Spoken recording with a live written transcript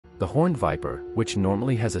The horned viper, which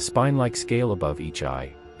normally has a spine-like scale above each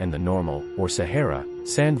eye, and the normal, or Sahara,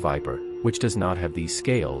 sand viper, which does not have these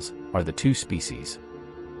scales, are the two species.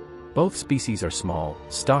 Both species are small,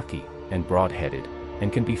 stocky, and broad-headed,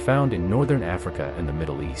 and can be found in northern Africa and the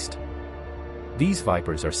Middle East. These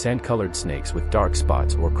vipers are sand-colored snakes with dark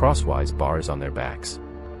spots or crosswise bars on their backs.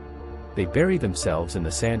 They bury themselves in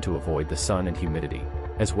the sand to avoid the sun and humidity,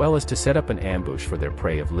 as well as to set up an ambush for their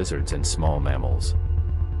prey of lizards and small mammals.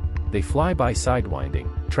 They fly by sidewinding,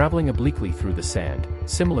 traveling obliquely through the sand,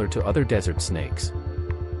 similar to other desert snakes.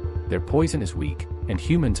 Their poison is weak, and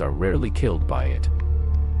humans are rarely killed by it.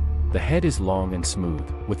 The head is long and smooth,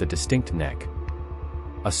 with a distinct neck.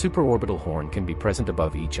 A supraorbital horn can be present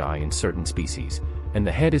above each eye in certain species, and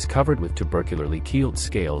the head is covered with tubercularly keeled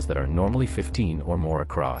scales that are normally 15 or more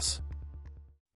across.